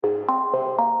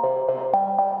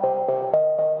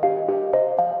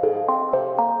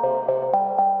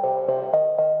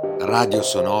Radio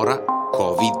Sonora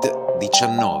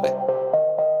Covid19.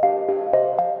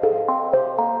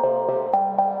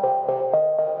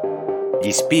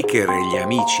 Gli speaker e gli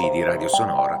amici di Radio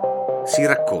Sonora si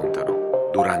raccontano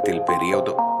durante il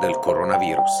periodo del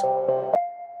coronavirus.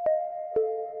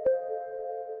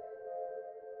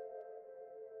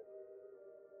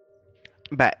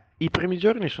 Beh, i primi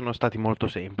giorni sono stati molto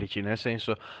semplici, nel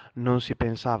senso non si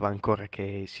pensava ancora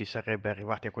che si sarebbe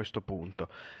arrivati a questo punto.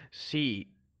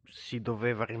 Sì, si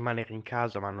doveva rimanere in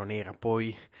casa, ma non era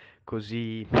poi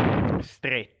così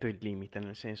stretto il limite,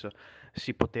 nel senso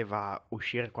si poteva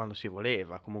uscire quando si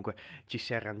voleva, comunque ci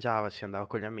si arrangiava, si andava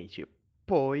con gli amici.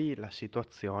 Poi la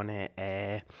situazione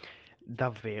è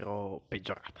davvero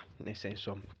peggiorata, nel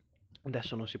senso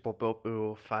adesso non si può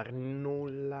proprio fare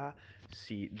nulla,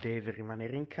 si deve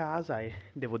rimanere in casa e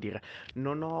devo dire,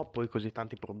 non ho poi così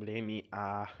tanti problemi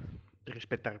a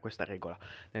rispettare questa regola,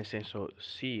 nel senso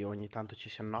sì, ogni tanto ci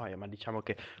si annoia, ma diciamo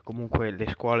che comunque le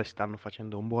scuole stanno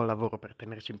facendo un buon lavoro per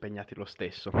tenerci impegnati lo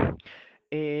stesso.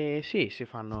 E sì, si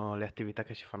fanno le attività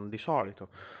che si fanno di solito.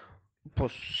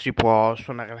 Si può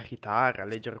suonare la chitarra,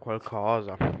 leggere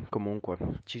qualcosa, comunque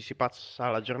ci si passa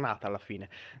la giornata alla fine.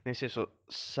 Nel senso,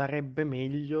 sarebbe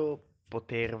meglio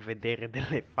poter vedere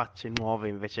delle facce nuove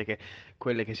invece che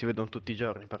quelle che si vedono tutti i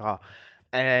giorni, però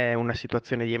è una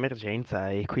situazione di emergenza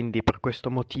e quindi per questo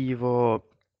motivo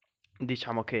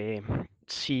diciamo che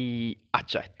si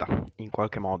accetta in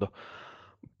qualche modo.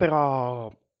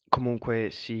 Però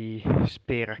comunque si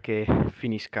spera che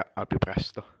finisca al più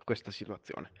presto questa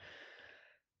situazione.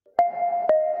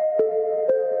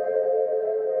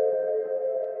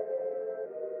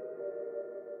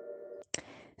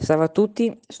 Salve a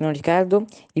tutti, sono Riccardo,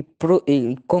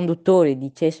 il conduttore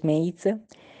di Chessmates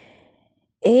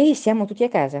e siamo tutti a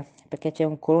casa perché c'è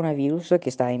un coronavirus che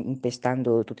sta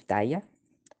impestando tutta Italia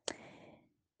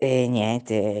e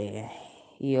niente,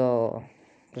 io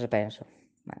cosa penso?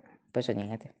 Ma penso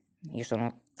niente, io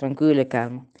sono tranquillo e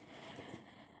calmo.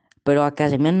 Però a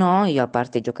casa mia no, io a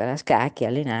parte giocare a scacchi,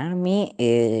 allenarmi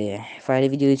e fare le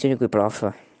video lezioni coi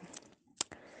prof.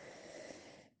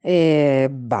 E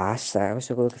basta,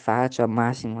 questo è quello che faccio, al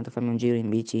massimo vado a farmi un giro in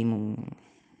bici in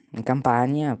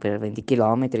campagna per 20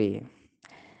 km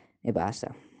e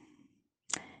basta.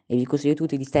 E vi consiglio a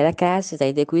tutti di stare a casa,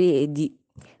 state qui e di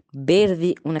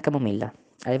bervi una camomilla.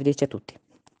 Arrivederci a tutti.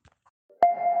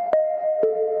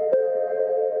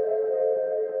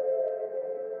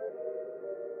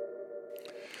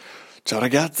 Ciao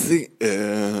ragazzi,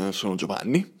 sono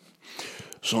Giovanni,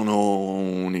 sono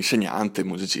un insegnante,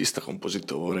 musicista,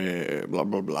 compositore, bla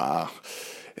bla bla.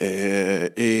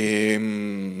 eh, e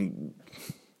mm,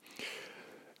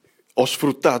 Ho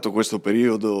sfruttato questo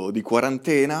periodo di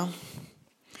quarantena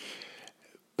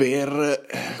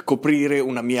per coprire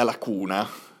una mia lacuna,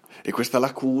 e questa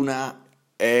lacuna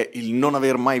è il non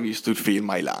aver mai visto il film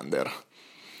Highlander.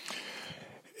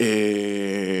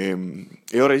 E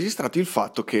ho registrato il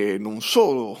fatto che non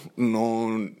solo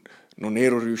non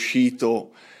ero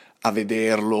riuscito a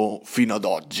vederlo fino ad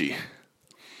oggi,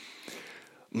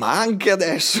 ma anche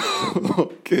adesso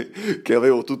che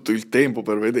avevo tutto il tempo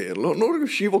per vederlo, non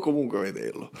riuscivo comunque a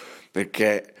vederlo,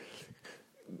 perché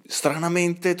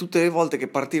stranamente tutte le volte che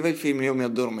partiva il film io mi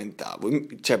addormentavo,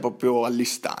 cioè proprio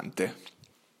all'istante.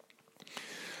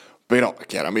 Però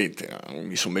chiaramente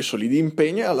mi sono messo lì di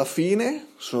impegno e alla fine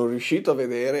sono riuscito a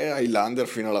vedere Highlander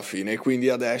fino alla fine, e quindi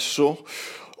adesso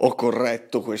ho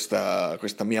corretto questa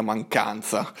mia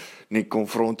mancanza nei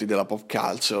confronti della pop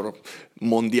culture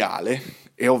mondiale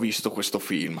e ho visto questo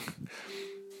film.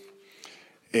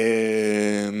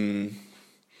 Ehm,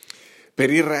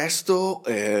 per il resto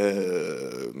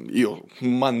io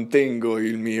mantengo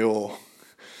il mio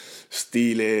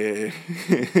stile,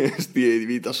 stile di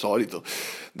vita solito.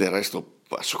 Del resto,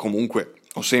 comunque,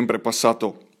 ho sempre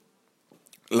passato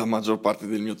la maggior parte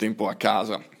del mio tempo a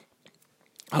casa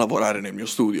a lavorare nel mio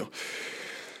studio.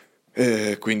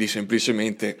 Quindi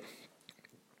semplicemente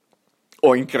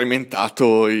ho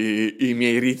incrementato i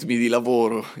miei ritmi di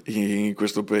lavoro in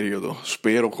questo periodo.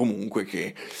 Spero comunque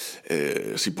che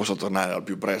si possa tornare al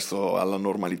più presto alla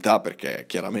normalità, perché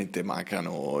chiaramente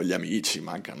mancano gli amici,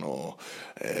 mancano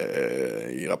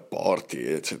i rapporti,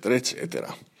 eccetera,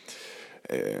 eccetera.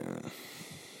 Eh,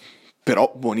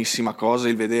 Però buonissima cosa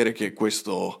il vedere che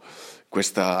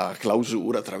questa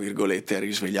clausura, tra virgolette, ha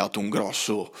risvegliato un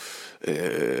grosso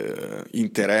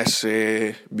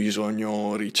interesse,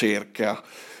 bisogno, ricerca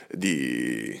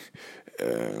di,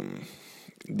 ehm,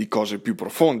 di cose più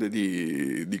profonde,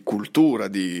 di cultura,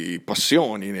 di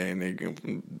passioni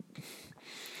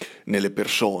nelle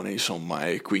persone, insomma,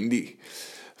 e quindi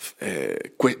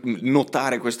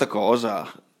notare questa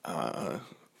cosa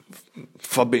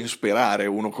fa ben sperare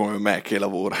uno come me che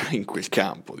lavora in quel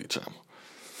campo, diciamo.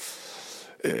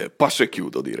 Passo e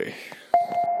chiudo, direi.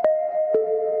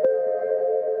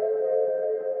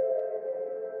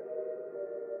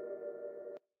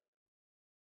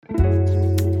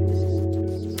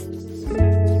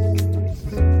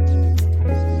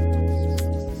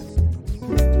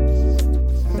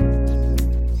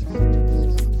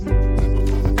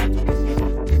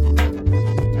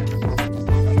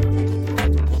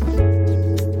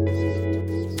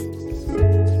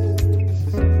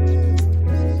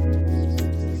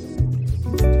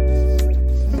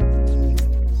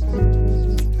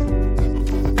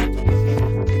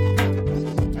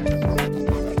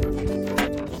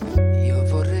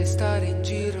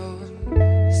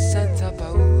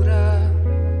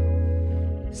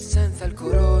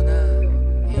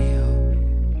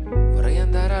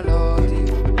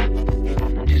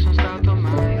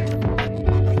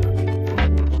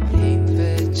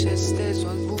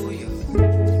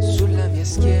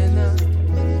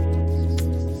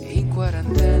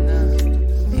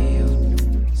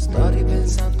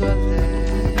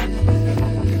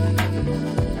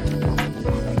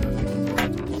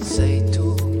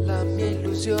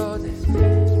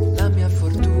 La mia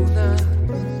fortuna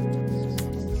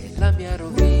e la mia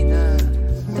rovina.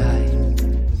 Dai,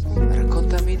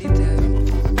 raccontami di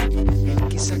te,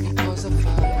 chissà che cosa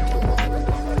fai.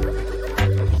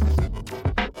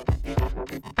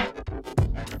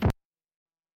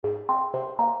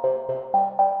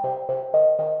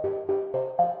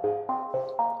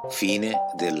 Fine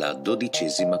della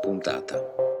 12ª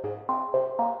puntata.